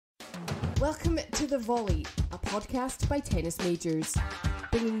Welcome to The Volley, a podcast by tennis majors,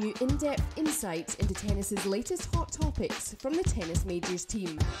 bringing you in-depth insights into tennis's latest hot topics from the tennis majors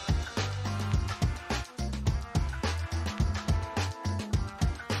team.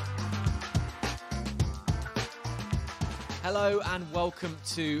 Hello and welcome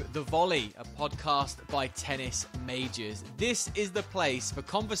to The Volley, a podcast by tennis majors. This is the place for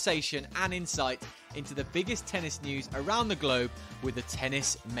conversation and insight into the biggest tennis news around the globe with the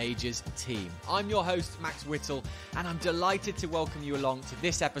tennis majors team. I'm your host, Max Whittle, and I'm delighted to welcome you along to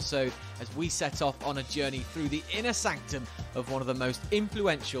this episode as we set off on a journey through the inner sanctum of one of the most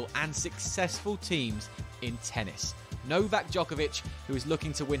influential and successful teams in tennis. Novak Djokovic, who is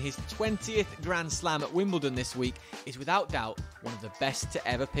looking to win his 20th Grand Slam at Wimbledon this week, is without doubt one of the best to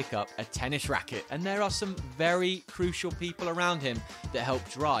ever pick up a tennis racket. And there are some very crucial people around him that help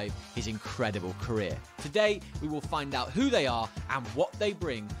drive his incredible career. Today, we will find out who they are and what they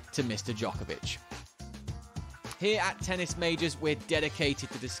bring to Mr. Djokovic. Here at Tennis Majors, we're dedicated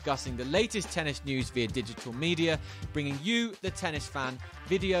to discussing the latest tennis news via digital media, bringing you, the tennis fan,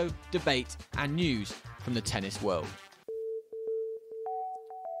 video, debate, and news from the tennis world.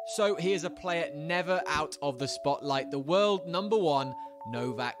 So here's a player never out of the spotlight, the world number one,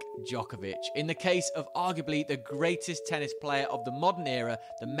 Novak Djokovic. In the case of arguably the greatest tennis player of the modern era,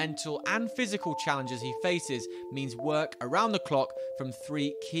 the mental and physical challenges he faces means work around the clock from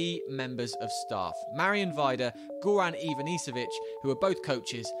three key members of staff: Marian Vida, Goran Ivanisevic, who are both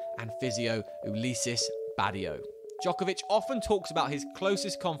coaches, and physio Ulises Badio. Djokovic often talks about his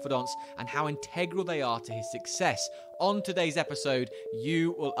closest confidants and how integral they are to his success. On today's episode,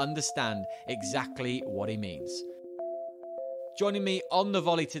 you will understand exactly what he means. Joining me on The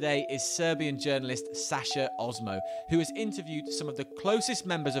Volley today is Serbian journalist Sasa Ozmo, who has interviewed some of the closest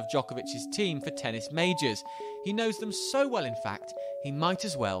members of Djokovic's team for tennis majors. He knows them so well, in fact, he might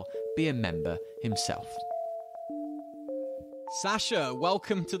as well be a member himself. Sasha,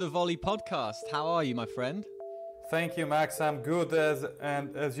 welcome to The Volley podcast. How are you, my friend? Thank you, Max. I'm good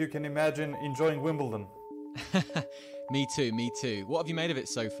as you can imagine, enjoying Wimbledon. Me too. What have you made of it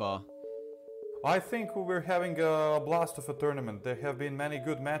so far? I think we're having a blast of a tournament. There have been many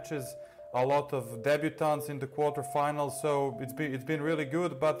good matches, a lot of debutants in the quarterfinals, so it's been really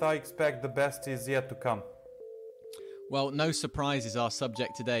good, but I expect the best is yet to come. Well, no surprise is our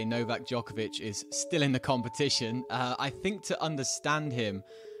subject today. Novak Djokovic is still in the competition. I think to understand him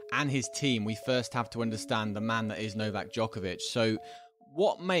and his team, we first have to understand the man that is Novak Djokovic. So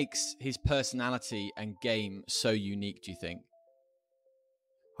what makes his personality and game so unique, do you think?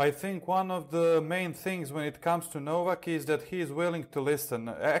 I think one of the main things when it comes to Novak is that he is willing to listen.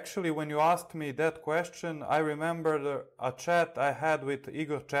 Actually, when you asked me that question, I remember a chat I had with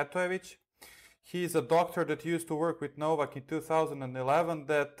Igor Chetojevic. He's a doctor that used to work with Novak in 2011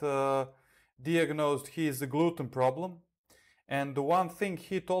 that diagnosed his gluten problem. And the one thing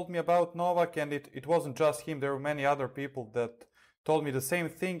he told me about Novak, and it wasn't just him, there were many other people that told me the same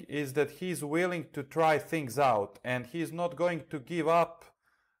thing, is that he's willing to try things out and he's not going to give up.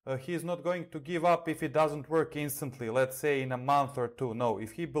 He's not going to give up if it doesn't work instantly, let's say in a month or two. No,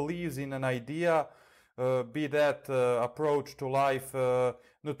 if he believes in an idea, be that approach to life,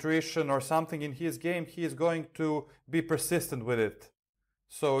 nutrition or something in his game, he is going to be persistent with it.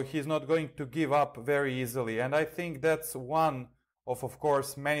 So he's not going to give up very easily. And I think that's one of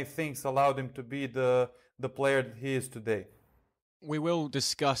course, many things allowed him to be the player that he is today. We will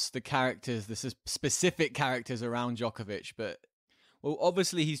discuss the characters, the specific characters around Djokovic, but well,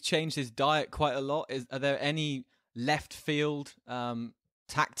 obviously he's changed his diet quite a lot. Are there any left field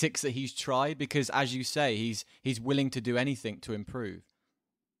tactics that he's tried? Because as you say, he's willing to do anything to improve.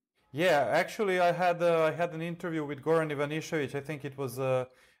 Yeah, actually, I had an interview with Goran Ivanisevic. I think it was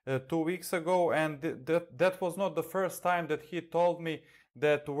 2 weeks ago, and that was not the first time that he told me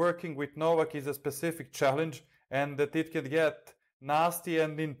that working with Novak is a specific challenge and that it can get nasty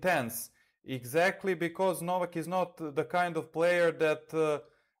and intense. Exactly because Novak is not the kind of player that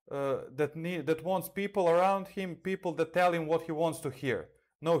wants people around him, people that tell him what he wants to hear.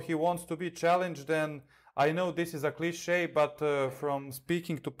 No, he wants to be challenged, and I know this is a cliche, but from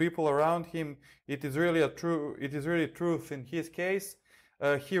speaking to people around him, it is really truth in his case.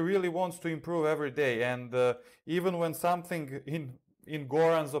 He really wants to improve every day, and even when something in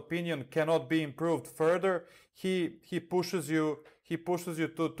Goran's opinion cannot be improved further, he pushes you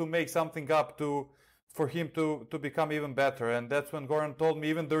to make something up for him to become even better. And that's when Goran told me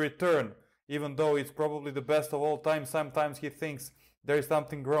even the return, even though it's probably the best of all time, sometimes he thinks there is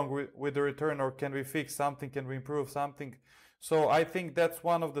something wrong with the return, or can we fix something, can we improve something? So I think that's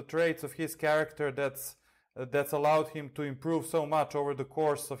one of the traits of his character that's that's allowed him to improve so much over the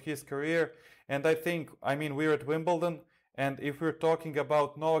course of his career. And I think, we're at Wimbledon, and if we're talking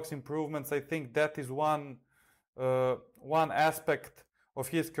about Novak's improvements, I think that is one aspect of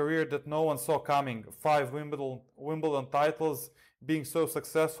his career that no one saw coming. 5 Wimbledon titles, being so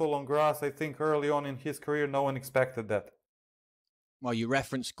successful on grass. I think early on in his career, no one expected that. Well, you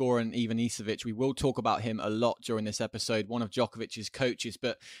referenced Goran Ivanisevic. We will talk about him a lot during this episode, one of Djokovic's coaches.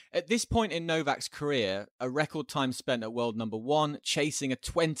 But at this point in Novak's career, a record time spent at world number 1, chasing a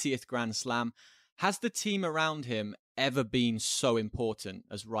 20th Grand Slam. Has the team around him ever been so important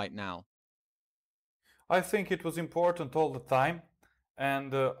as right now? I think it was important all the time.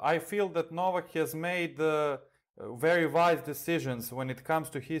 And I feel that Novak has made very wise decisions when it comes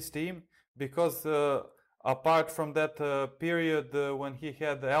to his team, because apart from that period when he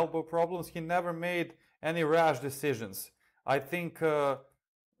had elbow problems, he never made any rash decisions. I think,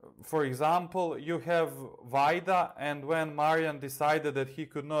 for example, you have Vaida, and when Marian decided that he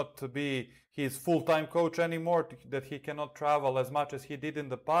could not be his full-time coach anymore, that he cannot travel as much as he did in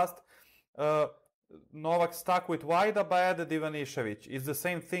the past, Novak stuck with Vaida but added Ivanisevic. It's the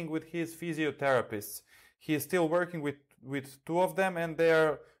same thing with his physiotherapists. He is still working with 2 of them, and they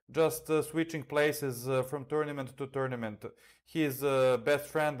are just switching places from tournament to tournament. His best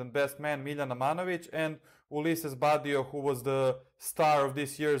friend and best man, Miljan Amanovic, and Ulises Badio, who was the star of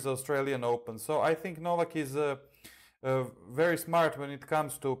this year's Australian Open. So I think Novak is very smart when it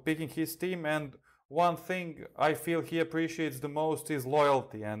comes to picking his team, and one thing I feel he appreciates the most is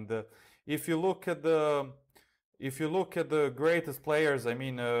loyalty. And if you look at the greatest players,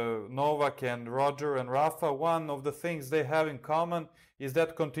 Novak and Roger and Rafa, one of the things they have in common is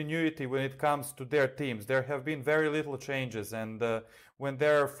that continuity when it comes to their teams. There have been very little changes, and when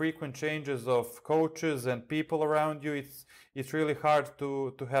there are frequent changes of coaches and people around you, it's really hard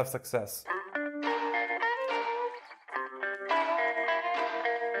to have success.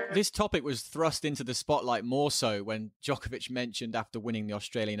 This topic was thrust into the spotlight more so when Djokovic mentioned after winning the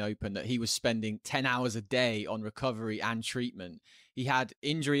Australian Open that he was spending 10 hours a day on recovery and treatment. He had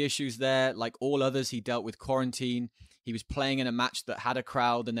injury issues there. Like all others, he dealt with quarantine. He was playing in a match that had a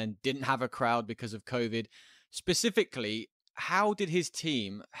crowd and then didn't have a crowd because of COVID. Specifically, how did his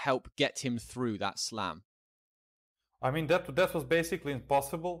team help get him through that slam? That was basically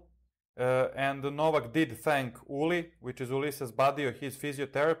impossible. And Novak did thank Uli, which is Ulises Badio, his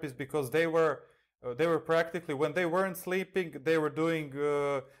physiotherapist, because they were practically, when they weren't sleeping, they were doing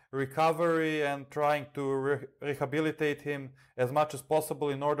recovery and trying to rehabilitate him as much as possible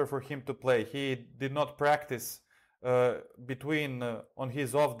in order for him to play. He did not practice on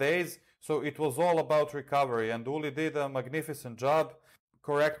his off days, so it was all about recovery, and Uli did a magnificent job.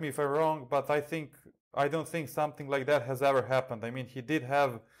 Correct me if I'm wrong, but I don't think something like that has ever happened. He did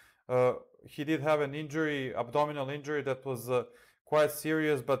have an injury, abdominal injury, that was quite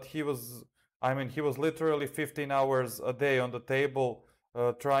serious, but he was literally 15 hours a day on the table,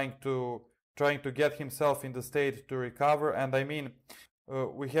 trying to get himself in the state to recover. And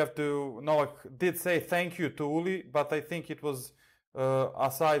Novak did say thank you to Uli, but I think it was,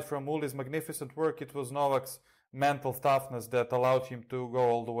 aside from Uli's magnificent work, it was Novak's mental toughness that allowed him to go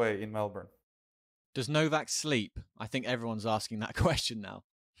all the way in Melbourne. Does Novak sleep? I think everyone's asking that question now.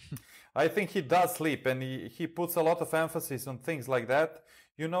 I think he does sleep, and he puts a lot of emphasis on things like that.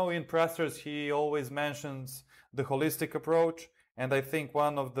 In pressers, he always mentions the holistic approach, and I think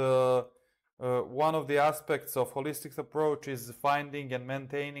one of the aspects of holistic approach is finding and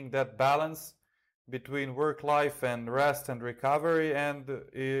maintaining that balance between work life and rest and recovery, and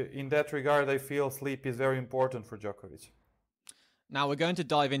in that regard, I feel sleep is very important for Djokovic. Now, we're going to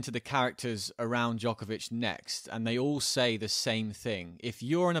dive into the characters around Djokovic next, and they all say the same thing. If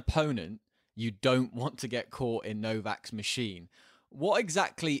you're an opponent, you don't want to get caught in Novak's machine. What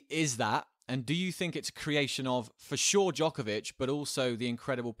exactly is that? And do you think it's a creation of, for sure, Djokovic, but also the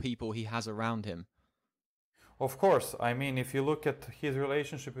incredible people he has around him? Of course. If you look at his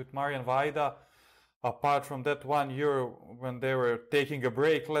relationship with Marian Vaida, apart from that 1 year when they were taking a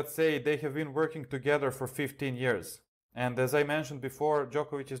break, let's say, they have been working together for 15 years. And as I mentioned before,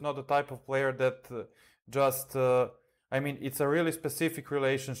 Djokovic is not the type of player that it's a really specific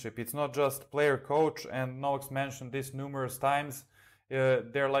relationship. It's not just player-coach, and Novak's mentioned this numerous times.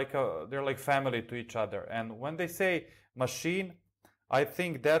 They're like family to each other. And when they say machine, I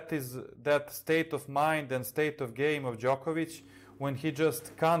think that is that state of mind and state of game of Djokovic, when he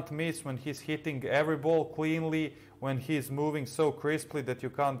just can't miss, when he's hitting every ball cleanly, when he's moving so crisply that you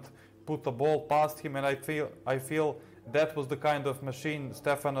can't put a ball past him. And I feel that was the kind of machine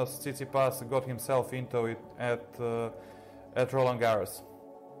Stefanos Tsitsipas got himself into it at Roland Garros.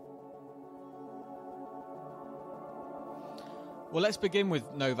 Well, let's begin with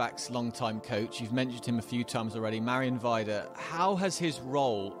Novak's longtime coach. You've mentioned him a few times already, Marian Vida. How has his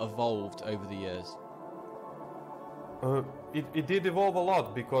role evolved over the years? It did evolve a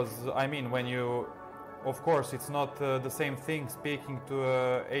lot because, I mean, when you... Of course, it's not the same thing speaking to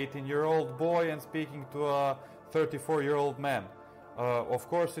a 18-year-old boy and speaking to a 34-year-old man. Of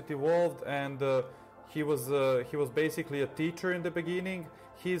course, it evolved, and he was basically a teacher in the beginning.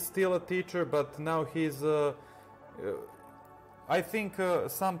 He's still a teacher, but now he's... I think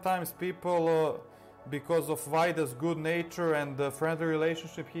sometimes people, because of Vida's good nature and the friendly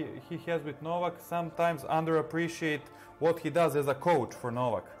relationship he has with Novak, sometimes underappreciate what he does as a coach for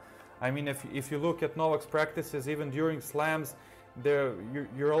Novak. I mean, if you look at Novak's practices, even during slams,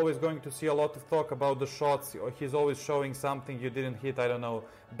 you're always going to see a lot of talk about the shots. He's always showing something you didn't hit, I don't know,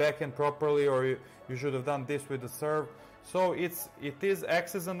 backhand properly, or you should have done this with the serve. So it is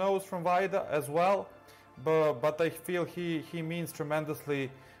X's and O's from Vida as well. But I feel he means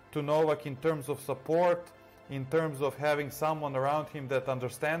tremendously to Novak in terms of support, in terms of having someone around him that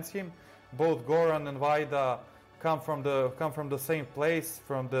understands him. Both Goran and Vida come from the same place,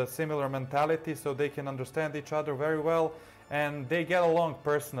 from the similar mentality, so they can understand each other very well, and they get along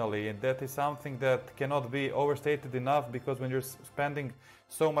personally. And that is something that cannot be overstated enough, because when you're spending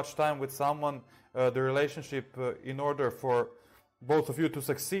so much time with someone, the relationship, in order for both of you to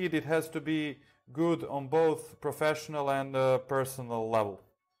succeed, it has to be good on both professional and personal level.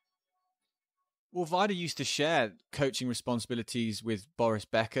 Well, Vida used to share coaching responsibilities with Boris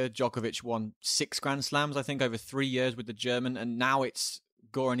Becker. Djokovic won 6 Grand Slams, I think, over 3 years with the German, and now it's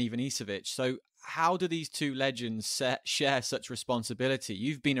Goran Ivanisevic. So how do these two legends share such responsibility?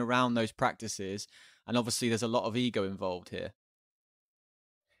 You've been around those practices, and obviously there's a lot of ego involved here.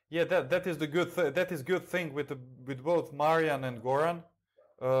 Yeah, that is the good thing with both Marian and Goran.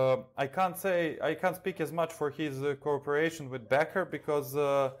 I can't speak as much for his cooperation with Becker because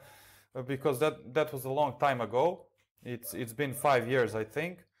that was a long time ago. It's been 5 years, I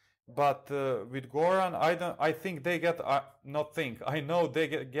think. But with Goran, I know they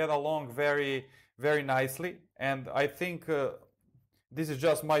get along very, very nicely, and I think this is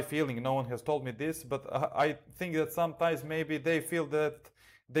just my feeling. No one has told me this, but I think that sometimes maybe they feel that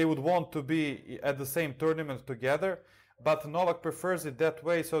they would want to be at the same tournament together. But Novak prefers it that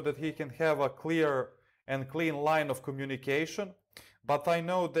way so that he can have a clear and clean line of communication. But I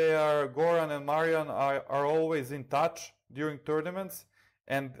know Goran and Marian are always in touch during tournaments,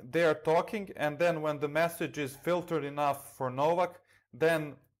 and they are talking, and then when the message is filtered enough for Novak,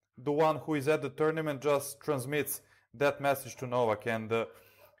 then the one who is at the tournament just transmits that message to Novak. And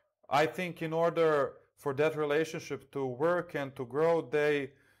I think in order for that relationship to work and to grow, they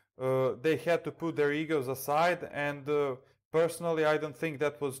had to put their egos aside, and personally I don't think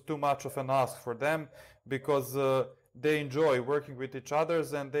that was too much of an ask for them, because they enjoy working with each other,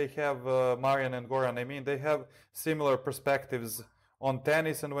 and they have Marian and Goran, I mean, they have similar perspectives on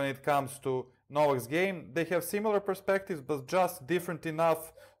tennis, and when it comes to Novak's game, they have similar perspectives, but just different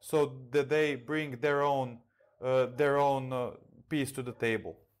enough so that they bring their own piece to the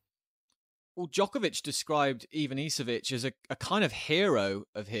table. Well, Djokovic described Ivanisevic as a kind of hero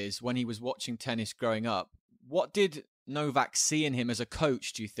of his when he was watching tennis growing up. What did Novak see in him as a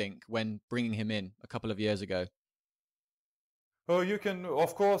coach, do you think, when bringing him in a couple of years ago? Oh, you can,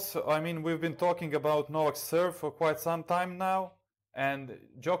 of course, I mean, we've been talking about Novak's serve for quite some time now, and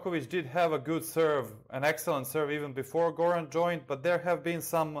Djokovic did have a good serve, an excellent serve even before Goran joined, but there have been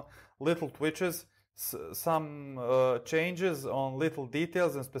some little twitches, some changes on little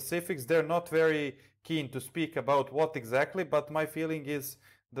details and specifics. They're not very keen to speak about what exactly, but my feeling is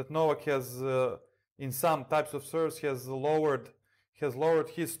that Novak has, in some types of serves, has lowered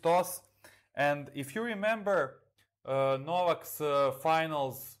his toss. And if you remember Novak's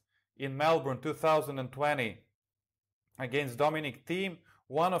finals in Melbourne 2020 against Dominic Thiem,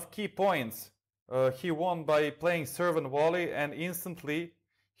 one of key points, he won by playing serve and volley, and instantly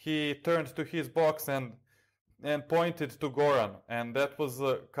he turned to his box and pointed to Goran, and that was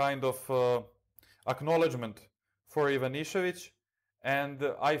a kind of acknowledgement for Ivanisevic. And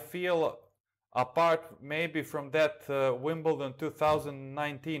I feel, apart maybe from that Wimbledon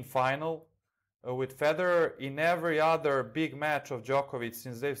 2019 final with Federer, in every other big match of Djokovic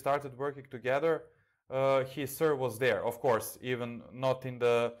since they've started working together, his serve was there. Of course, even not in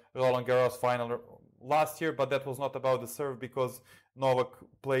the Roland Garros final last year, but that was not about the serve because Novak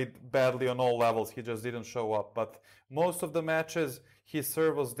played badly on all levels. He just didn't show up. But most of the matches, his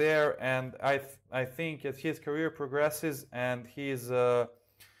serve was there, and I think as his career progresses, and he's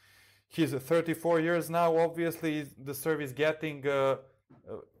 34 years now, obviously the serve is getting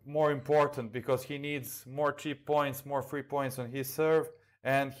more important because he needs more cheap points, more free points on his serve,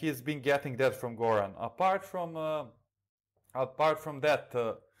 and he's been getting that from Goran. Apart from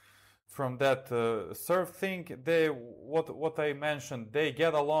that. From that serve thing, what I mentioned, they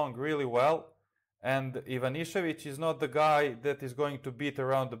get along really well, and Ivanisevic is not the guy that is going to beat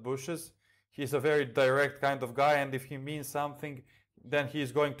around the bushes. He's a very direct kind of guy, and if he means something, then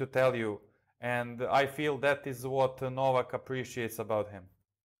he's going to tell you. And I feel that is what Novak appreciates about him.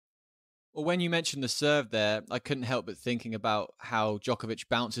 Well, when you mentioned the serve there, I couldn't help but thinking about how Djokovic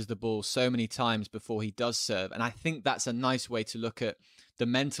bounces the ball so many times before he does serve. And I think that's a nice way to look at the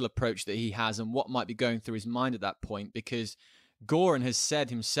mental approach that he has and what might be going through his mind at that point, because Goran has said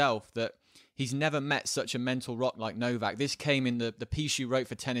himself that he's never met such a mental rock like Novak. This came in the piece you wrote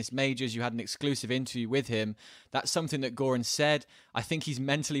for Tennis Majors. You had an exclusive interview with him. That's something that Goran said. I think he's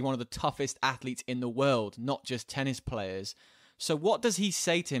mentally one of the toughest athletes in the world, not just tennis players. So what does he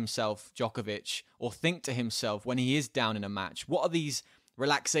say to himself, Djokovic, or think to himself when he is down in a match? What are these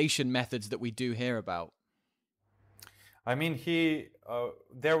relaxation methods that we do hear about? I mean,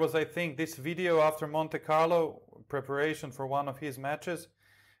 there was, I think, this video after Monte Carlo, preparation for one of his matches.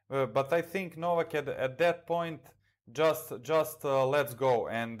 But I think Novak at that point just lets go,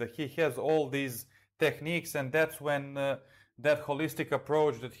 and he has all these techniques, and that's when that holistic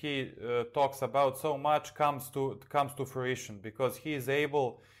approach that he talks about so much comes to fruition, because he is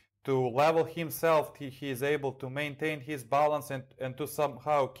able to level himself, he is able to maintain his balance and to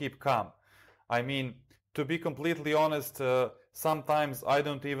somehow keep calm. I mean, to be completely honest, sometimes I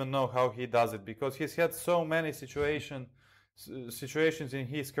don't even know how he does it, because he's had so many situations in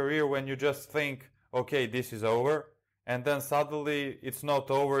his career when you just think, okay, this is over, and then suddenly it's not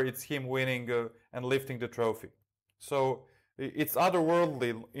over, it's him winning and lifting the trophy. So it's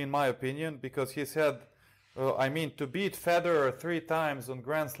otherworldly, in my opinion, because he's had, to beat Federer 3 times on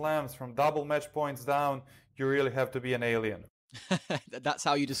Grand Slams from double match points down, you really have to be an alien. That's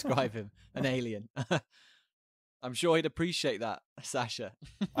how you describe him, an alien. I'm sure he'd appreciate that, Sasha.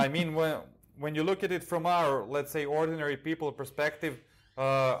 I mean, when you look at it from our, let's say, ordinary people perspective,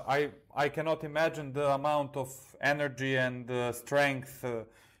 I cannot imagine the amount of energy and strength,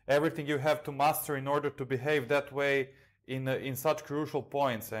 everything you have to master in order to behave that way in such crucial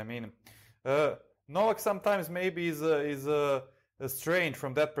points. I mean, Novak sometimes maybe is strange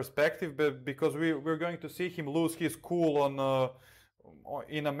from that perspective, but because we're going to see him lose his cool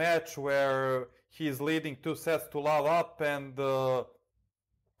in a match where he's leading 2 sets to love up, and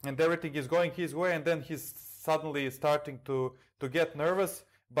everything is going his way, and then he's suddenly starting to get nervous.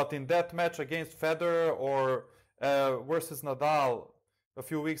 But in that match against Federer or versus Nadal a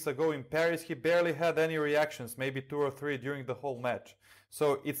few weeks ago in Paris, he barely had any reactions, maybe 2 or 3 during the whole match.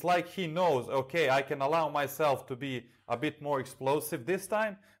 So it's like he knows, okay, I can allow myself to be a bit more explosive this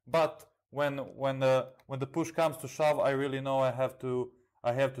time, but when the push comes to shove, I really know I have to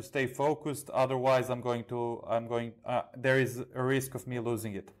stay focused. Otherwise, there is a risk of me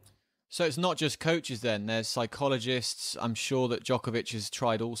losing it. So it's not just coaches then, there's psychologists. I'm sure that Djokovic has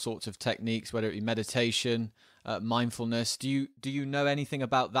tried all sorts of techniques, whether it be meditation, mindfulness. Do you know anything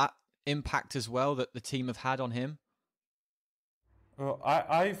about that impact as well that the team have had on him?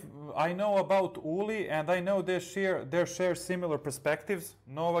 I know about Uli, and I know they share similar perspectives.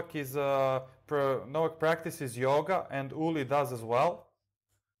 Novak practices yoga, and Uli does as well.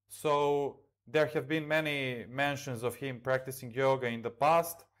 So there have been many mentions of him practicing yoga in the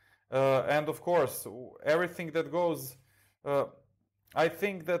past. And of course, everything that goes, I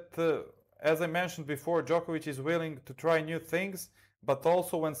think that, as I mentioned before, Djokovic is willing to try new things, but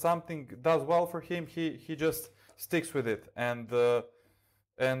also when something does well for him, he just sticks with it. And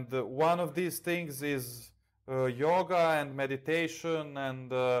one of these things is yoga and meditation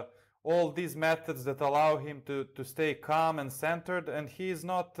and all these methods that allow him to stay calm and centered. And he's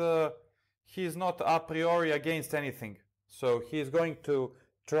not a priori against anything. So he's going to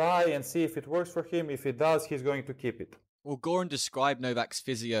try and see if it works for him. If it does, he's going to keep it. Well, Goran described Novak's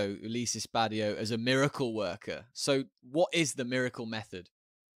physio, Ulises Badio, as a miracle worker. So what is the miracle method?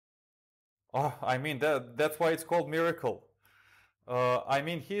 Oh, I mean, that's why it's called miracle. I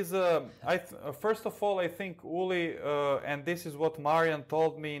mean, first of all, I think Uli, and this is what Marian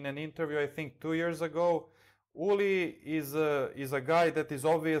told me in an interview, I think 2 years ago, Uli is a guy that is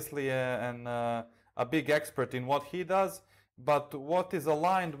obviously a big expert in what he does. But what is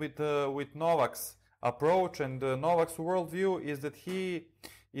aligned with Novak's approach and Novak's worldview is that he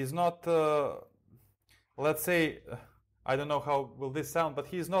is not, let's say, I don't know how will this sound, but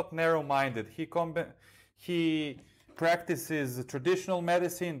he's not narrow-minded. He practices traditional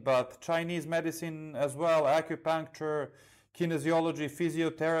medicine, but Chinese medicine as well, acupuncture, kinesiology,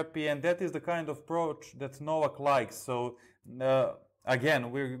 physiotherapy, and that is the kind of approach that Novak likes. So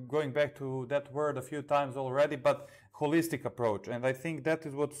again, we're going back to that word a few times already, but holistic approach, and I think that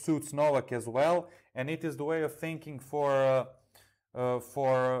is what suits Novak as well, and it is the way of thinking for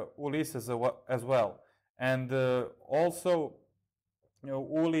Ulises as well. And also,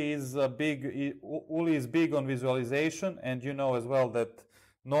 Uli is big on visualization, and you know as well that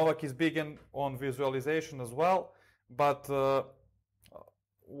Novak is big on visualization as well. But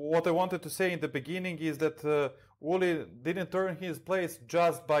what I wanted to say in the beginning is that Uli didn't earn his place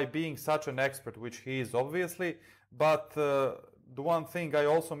just by being such an expert, which he is obviously, but the one thing I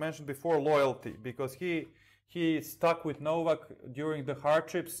also mentioned before, loyalty, because he stuck with Novak during the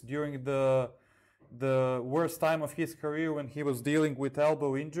hardships, during the worst time of his career when he was dealing with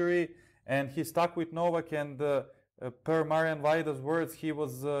elbow injury, and he stuck with Novak, and per Marian Vajda's words,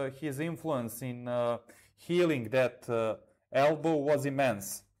 his influence in healing that elbow was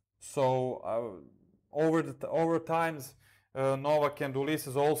immense. So over times, Novak and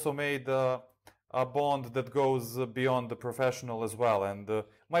Ulises also made a bond that goes beyond the professional as well. And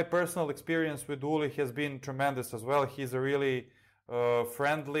my personal experience with Uli has been tremendous as well. He's a really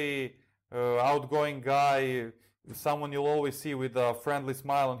friendly, outgoing guy, someone you'll always see with a friendly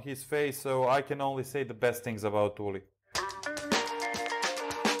smile on his face. So I can only say the best things about Uli.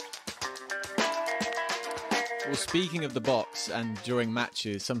 Well, speaking of the box and during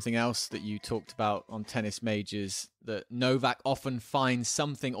matches, something else that you talked about on Tennis Majors, that Novak often finds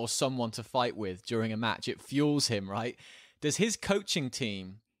something or someone to fight with during a match. It fuels him, right? Does his coaching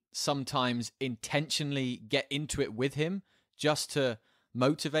team sometimes intentionally get into it with him just to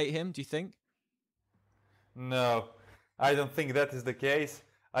motivate him, do you think? No, I don't think that is the case.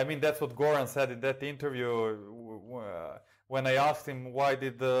 I mean, that's what Goran said in that interview when I asked him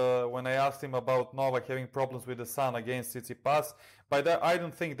when I asked him about Novak having problems with the sun against Tsitsipas. But I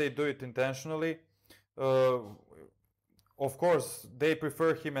don't think they do it intentionally. Of course, they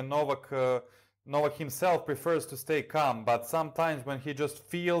prefer him, and Novak himself prefers to stay calm. But sometimes when he just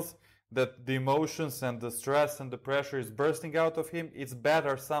feels that the emotions and the stress and the pressure is bursting out of him, it's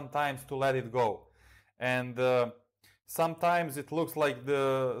better sometimes to let it go. And sometimes it looks like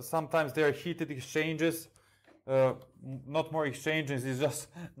sometimes there are heated exchanges, not more exchanges, it's just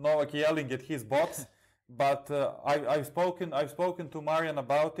Novak yelling at his box. But I've spoken to Marian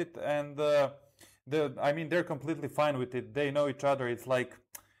about it, and they're completely fine with it. They know each other. It's like,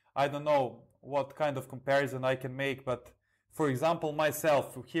 I don't know what kind of comparison I can make, but for example,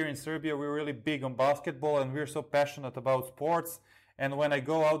 myself, here in Serbia, we're really big on basketball, and we're so passionate about sports. And when I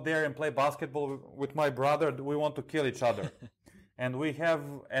go out there and play basketball with my brother, we want to kill each other. and we have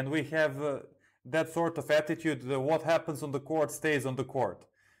that sort of attitude that what happens on the court stays on the court.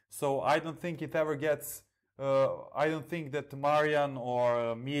 So I don't think it ever gets, I don't think that Marian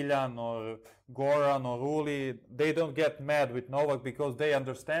or Miljan or Goran or Uli, they don't get mad with Novak because they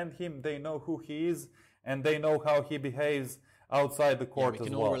understand him, they know who he is, and they know how he behaves outside the court as well. We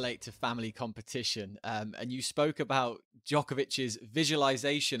can all relate to family competition. And you spoke about Djokovic's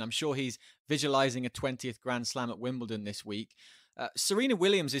visualization. I'm sure he's visualizing a 20th Grand Slam at Wimbledon this week. Serena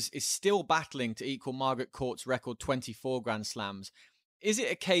Williams is still battling to equal Margaret Court's record 24 Grand Slams. Is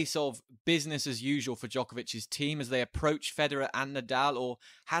it a case of business as usual for Djokovic's team as they approach Federer and Nadal, or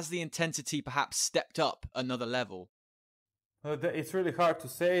has the intensity perhaps stepped up another level? It's really hard to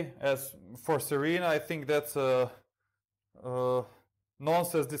say. As for Serena, I think that's a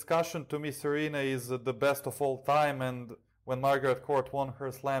nonsense discussion. To me, Serena is the best of all time, and when Margaret Court won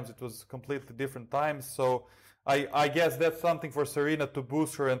her slams, it was completely different times. So I guess that's something for Serena to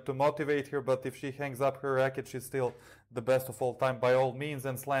boost her and to motivate her, but if she hangs up her racket, she's still the best of all time by all means,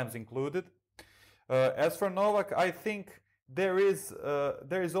 and slams included. As for Novak, I think there is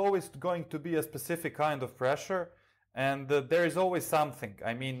always going to be a specific kind of pressure, and there is always something.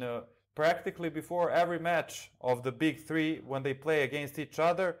 I mean, practically before every match of the big three, when they play against each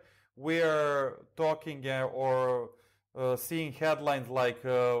other, we're talking or seeing headlines like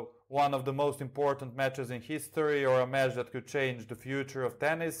one of the most important matches in history, or a match that could change the future of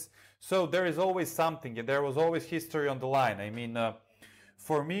tennis. So there is always something, and there was always history on the line. I mean,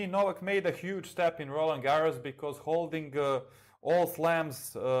 for me, Novak made a huge step in Roland Garros because holding all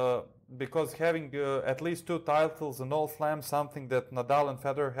slams, because having at least 2 titles and all slams, something that Nadal and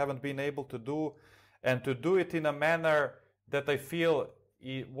Federer haven't been able to do, and to do it in a manner that I feel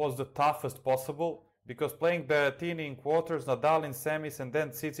it was the toughest possible. Because playing Berrettini in quarters, Nadal in semis, and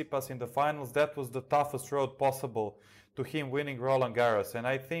then Tsitsipas in the finals, that was the toughest road possible to him winning Roland Garros. And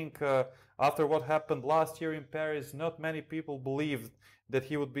I think after what happened last year in Paris, not many people believed that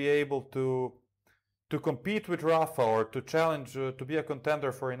he would be able to to compete with Rafa or to challenge to be a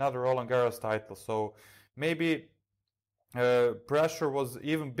contender for another Roland Garros title. So maybe pressure was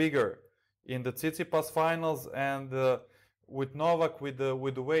even bigger in the Tsitsipas finals, and with Novak, with the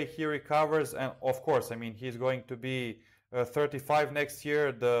way he recovers, and of course, I mean, he's going to be 35 next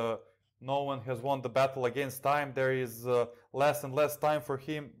year. No one has won the battle against time. There is less and less time for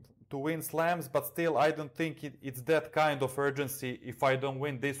him to win slams, but still, I don't think it's that kind of urgency. If I don't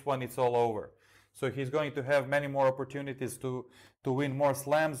win this one, it's all over. So he's going to have many more opportunities to win more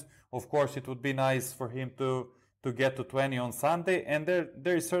slams. Of course, it would be nice for him to get to 20 on Sunday, and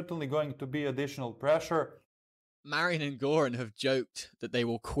there is certainly going to be additional pressure. Marion and Goran have joked that they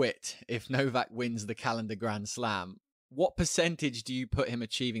will quit if Novak wins the calendar Grand Slam. What percentage do you put him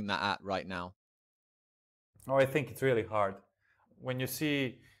achieving that at right now? Oh, I think it's really hard. When you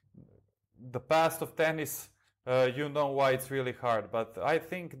see the past of tennis, you know why it's really hard. But I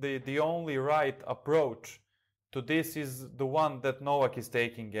think the only right approach to this is the one that Novak is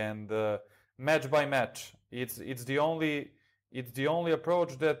taking, and match by match. It's the only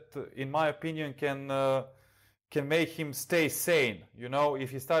approach that, in my opinion, can make him stay sane. You know,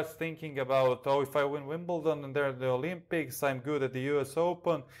 if he starts thinking about, oh, if I win Wimbledon and they're the Olympics, I'm good at the US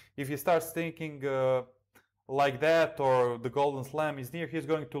Open. If he starts thinking like that, or the Golden Slam is near, he's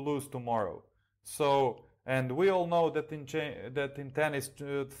going to lose tomorrow. So, and we all know that in tennis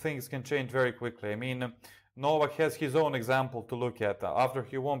things can change very quickly. I mean, Novak has his own example to look at. After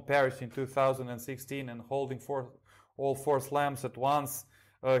he won Paris in 2016 and holding all four slams at once,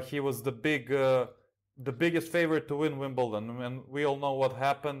 he was the biggest favorite to win Wimbledon, and we all know what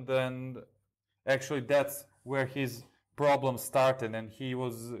happened. And actually, that's where his problems started, and he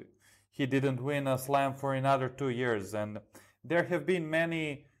didn't win a slam for another 2 years. And there have been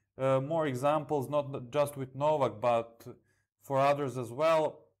many more examples, not just with Novak, but for others as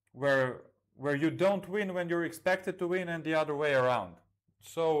well, where you don't win when you're expected to win, and the other way around.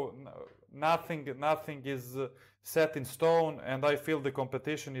 So nothing is set in stone, and I feel the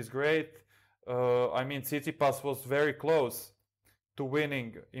competition is great. I mean, Tsitsipas was very close to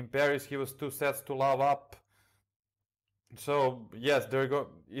winning in Paris. He was 2 sets to love up. So yes,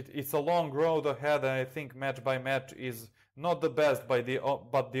 it's a long road ahead, and I think match by match is not the best, but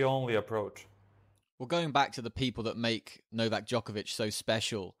the only approach. Well, going back to the people that make Novak Djokovic so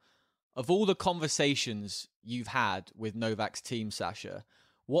special, of all the conversations you've had with Novak's team, Sasha,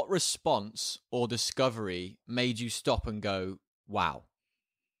 what response or discovery made you stop and go, wow?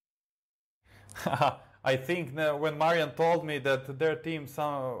 I think when Marian told me that their team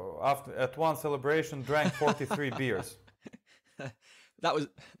at one celebration drank 43 beers. That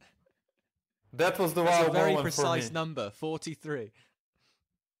was the wow moment for me. a very precise number, 43.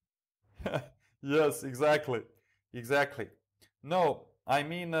 Yes, exactly. No, I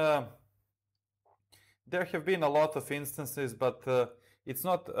mean, there have been a lot of instances, but it's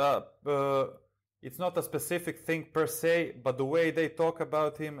not a specific thing per se, but the way they talk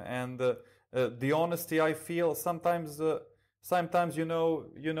about him, and the honesty I feel. Sometimes you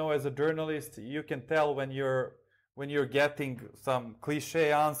know, as a journalist, you can tell when you're getting some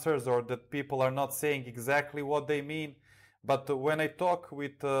cliche answers, or that people are not saying exactly what they mean. But when I talk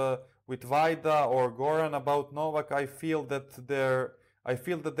with Vaida or Goran about Novak, I feel that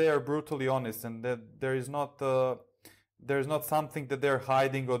they are brutally honest, and that there's not something that they're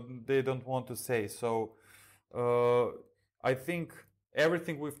hiding or they don't want to say. So I think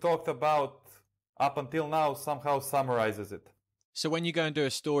everything we've talked about up until now somehow summarizes it. So when you go and do a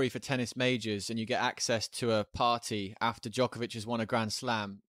story for Tennis Majors and you get access to a party after Djokovic has won a Grand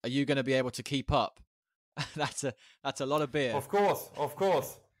Slam, are you going to be able to keep up? That's a lot of beer. Of course.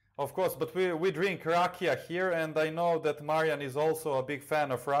 But we drink rakia here, and I know that Marian is also a big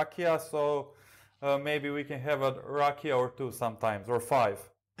fan of rakia, so maybe we can have a rakia or 2 sometimes, or 5.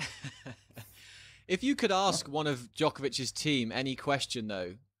 If you could ask one of Djokovic's team any question,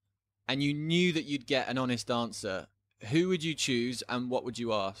 though, and you knew that you'd get an honest answer, who would you choose and what would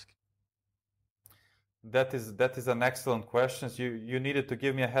you ask? That is an excellent question. You needed to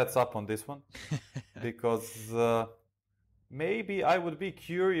give me a heads up on this one, because maybe I would be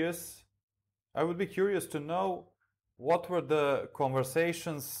curious. I would be curious to know what were the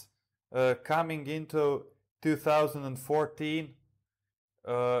conversations coming into 2014.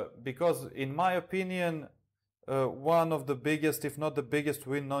 Because in my opinion, one of the biggest, if not the biggest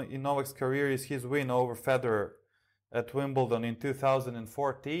win in Novak's career is his win over Federer at Wimbledon in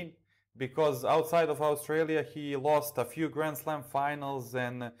 2014. Because outside of Australia, he lost a few Grand Slam finals,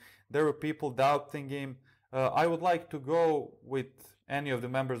 and there were people doubting him. I would like to go with any of the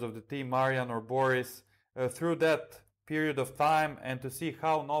members of the team, Marian or Boris, through that period of time and to see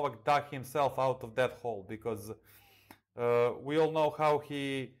how Novak dug himself out of that hole, because we all know how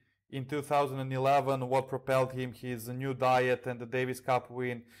he, in 2011, what propelled him, his new diet and the Davis Cup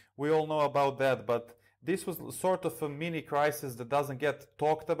win. We all know about that, but this was sort of a mini crisis that doesn't get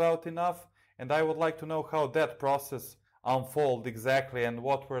talked about enough, and I would like to know how that process unfolded exactly, and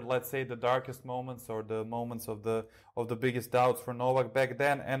what were, let's say, the darkest moments or the moments of the biggest doubts for Novak back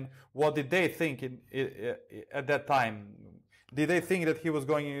then, and what did they think at that time? Did they think that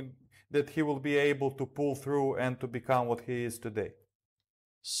he will be able to pull through and to become what he is today?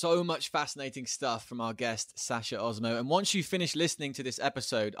 So much fascinating stuff from our guest, Sasa Ozmo. And once you finish listening to this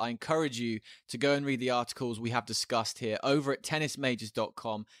episode, I encourage you to go and read the articles we have discussed here over at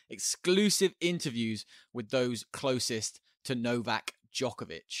tennismajors.com. Exclusive interviews with those closest to Novak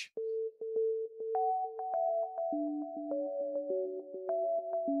Djokovic.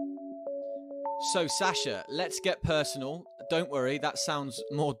 So, Sasha, let's get personal. Don't worry, that sounds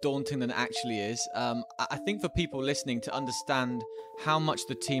more daunting than it actually is. I think for people listening to understand how much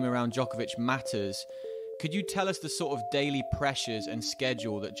the team around Djokovic matters, could you tell us the sort of daily pressures and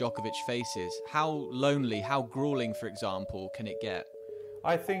schedule that Djokovic faces? How lonely, how grueling, for example, can it get?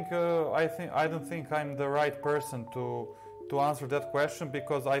 I don't think I'm the right person to answer that question,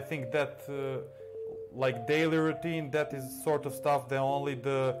 because I think that like daily routine, that is sort of stuff that only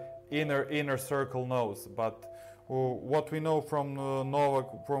the inner circle knows. But what we know from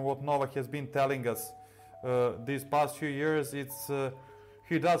Novak, from what Novak has been telling us these past few years, it's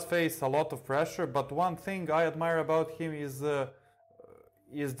he does face a lot of pressure. But one thing I admire about him is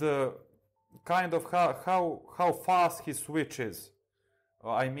the kind of how fast he switches.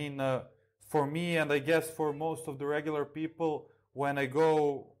 I mean, for me, and I guess for most of the regular people, when I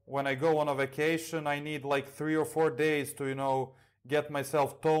go on a vacation, I need like 3 or 4 days to get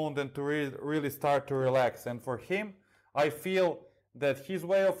myself toned and to really start to relax. And for him, I feel that his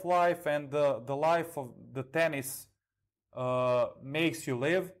way of life and the life of the tennis makes you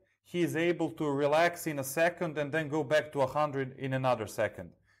live. He's able to relax in a second and then go back to 100 in another second.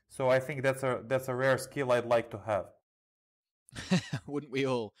 So I think that's a rare skill I'd like to have. Wouldn't we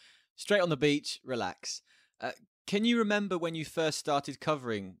all? Straight on the beach, relax. Can you remember when you first started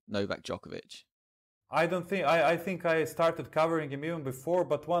covering Novak Djokovic? I think I started covering him even before,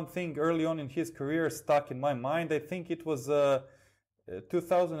 but one thing early on in his career stuck in my mind. I think it was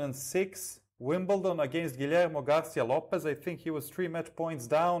 2006 Wimbledon against Guillermo Garcia Lopez. I think he was 3 match points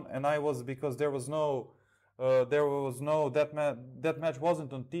down, and I was, because that match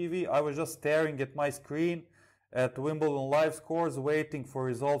wasn't on TV. I was just staring at my screen at Wimbledon live scores, waiting for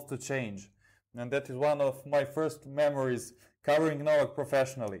results to change. And that is one of my first memories covering Novak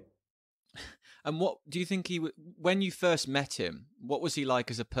professionally. And what do you think when you first met him, what was he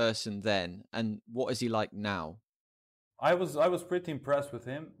like as a person then, and what is he like now? I was pretty impressed with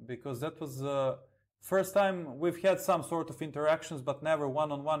him, because that was the first time we've had some sort of interactions, but never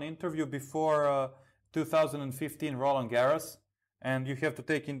one-on-one interview before 2015 Roland Garros. And you have to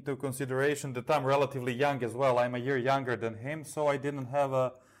take into consideration that I'm relatively young as well. I'm a year younger than him, so I didn't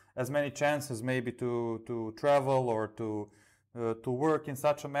have as many chances maybe to travel or to work in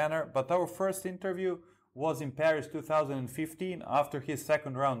such a manner. But our first interview was in Paris 2015 after his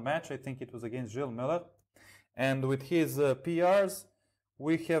second round match. I think it was against Gilles Muller. And with his PRs,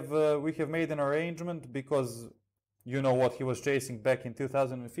 we have made an arrangement, because you know what he was chasing back in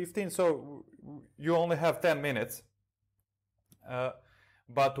 2015. So you only have 10 minutes.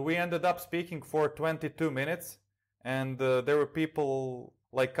 But we ended up speaking for 22 minutes, and there were people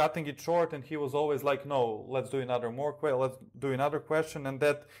like cutting it short, and he was always like, no, let's do let's do another question. And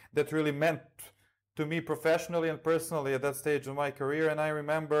that really meant to me professionally and personally at that stage of my career. And I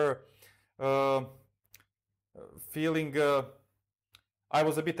remember feeling I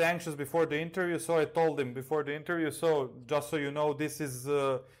was a bit anxious before the interview, so I told him before the interview, so just so you know,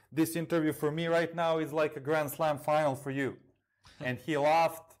 this interview for me right now is like a Grand Slam final for you. And he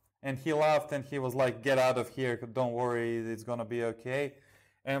laughed and he was like, get out of here, don't worry, it's gonna be okay.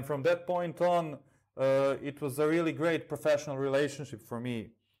 And from that point on, it was a really great professional relationship for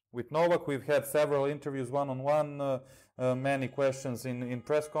me. With Novak, we've had several interviews one-on-one, many questions in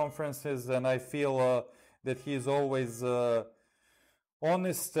press conferences, and I feel that he is always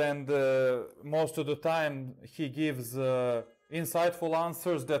honest, and most of the time he gives insightful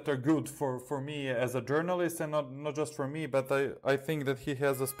answers that are good for me as a journalist, and not just for me, but I think that he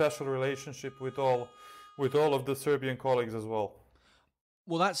has a special relationship with all of the Serbian colleagues as well.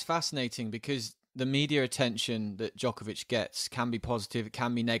 Well, that's fascinating, because the media attention that Djokovic gets can be positive, it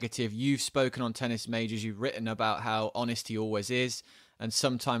can be negative. You've spoken on Tennis Majors, you've written about how honest he always is. and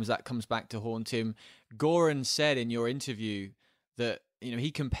sometimes that comes back to haunt him. Goran said in your interview that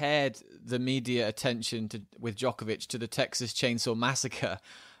he compared the media attention with Djokovic to the Texas Chainsaw Massacre.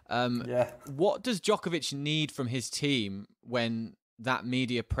 What does Djokovic need from his team when that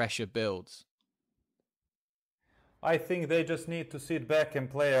media pressure builds? I think they just need to sit back and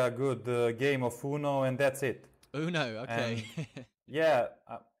play a good game of Uno, and that's it. Uno, okay.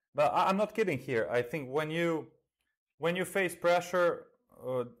 But I'm not kidding here. I think when you face pressure,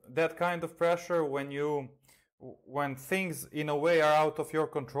 that kind of pressure, when things in a way are out of your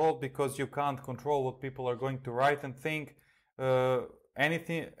control because you can't control what people are going to write and think, all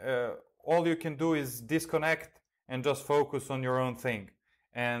you can do is disconnect and just focus on your own thing.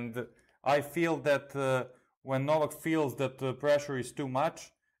 And I feel that when Novak feels that the pressure is too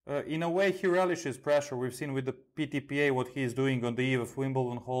much, in a way he relishes pressure. We've seen with the PTPA what he is doing on the eve of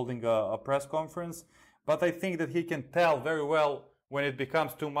Wimbledon, holding a press conference. But I think that he can tell very well when it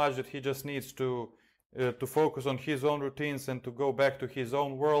becomes too much, that he just needs to focus on his own routines and to go back to his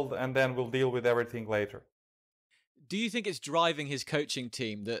own world, and then we'll deal with everything later. Do you think it's driving his coaching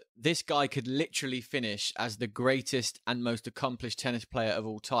team that this guy could literally finish as the greatest and most accomplished tennis player of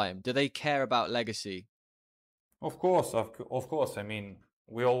all time? Do they care about legacy? Of course. I mean,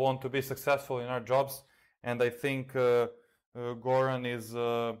 we all want to be successful in our jobs, and I think Goran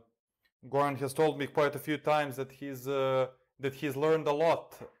has told me quite a few times that he's learned a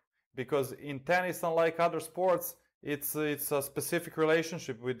lot, because in tennis, unlike other sports, it's a specific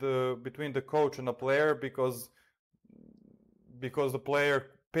relationship between the coach and the player, because the player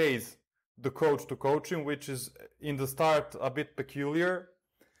pays the coach to coach him, which is in the start a bit peculiar.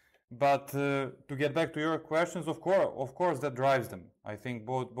 But to get back to your questions, of course that drives them. I think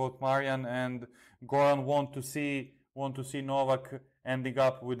both Marian and Goran want to see Novak ending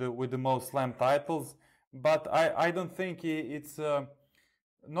up with the most slam titles. But I don't think it's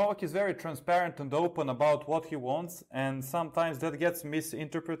Novak is very transparent and open about what he wants, and sometimes that gets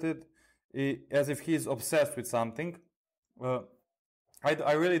misinterpreted as if he's obsessed with something.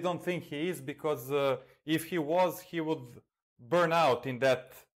 I really don't think he is, because if he was, he would burn out in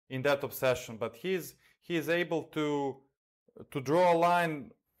that obsession. But he's able to draw a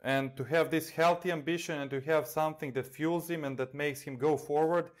line and to have this healthy ambition and to have something that fuels him and that makes him go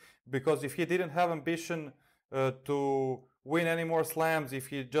forward. Because if he didn't have ambition to win any more slams, if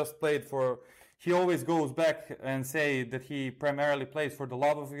he just played he always goes back and say that he primarily plays for the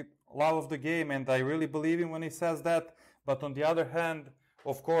love of the game, and I really believe him when he says that. But on the other hand,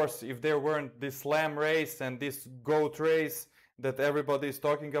 of course, if there weren't this slam race and this GOAT race that everybody is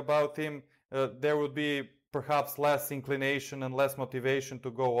talking about him, there would be perhaps less inclination and less motivation to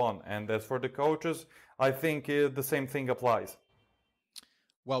go on. And as for the coaches, I think the same thing applies.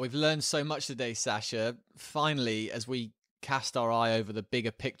 Well, we've learned so much today, Sasha. Finally, as we cast our eye over the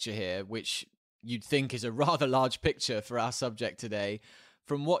bigger picture here, which you'd think is a rather large picture for our subject today,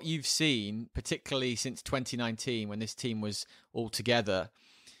 from what you've seen, particularly since 2019 when this team was all together,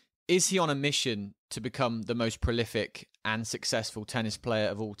 is he on a mission to become the most prolific and successful tennis player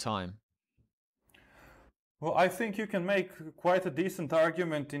of all time? Well, I think you can make quite a decent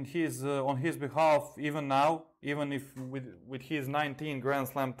argument on his behalf even now, even if with his 19 Grand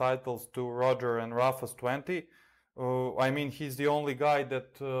Slam titles to Roger and Rafa's 20. I mean, he's the only guy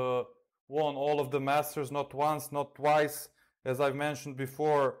that won all of the Masters, not once, not twice. As I've mentioned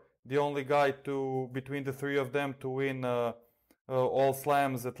before, the only guy between the three of them to win all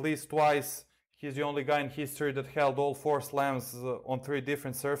slams at least twice. He's the only guy in history that held all 4 slams on 3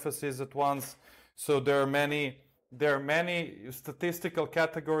 different surfaces at once. So there are many statistical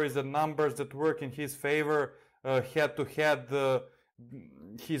categories and numbers that work in his favor. Head to head,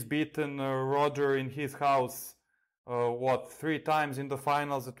 he's beaten Roger in his house 3 times in the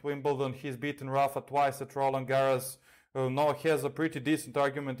finals at Wimbledon. He's beaten Rafa twice at Roland Garros. Novak has a pretty decent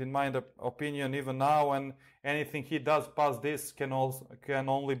argument in my opinion even now, and anything he does past this can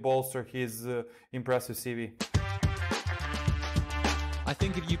only bolster his impressive CV. I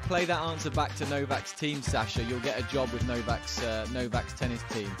think if you play that answer back to Novak's team, Sasha, you'll get a job with Novak's tennis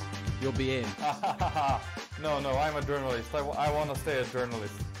team. You'll be in. No, I'm a journalist. I want to stay a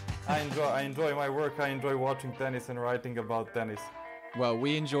journalist. I enjoy my work. I enjoy watching tennis and writing about tennis. Well,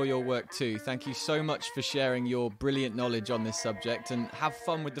 we enjoy your work too. Thank you so much for sharing your brilliant knowledge on this subject, and have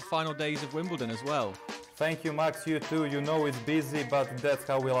fun with the final days of Wimbledon as well. Thank you, Max. You too. You know it's busy, but that's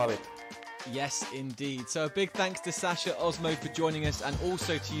how we love it. Yes, indeed. So a big thanks to Sasa Ozmo for joining us, and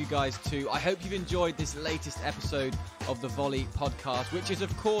also to you guys too. I hope you've enjoyed this latest episode of the Volley podcast, which is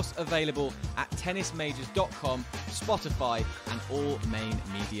of course available at tennismajors.com, Spotify and all main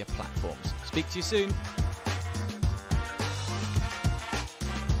media platforms. Speak to you soon.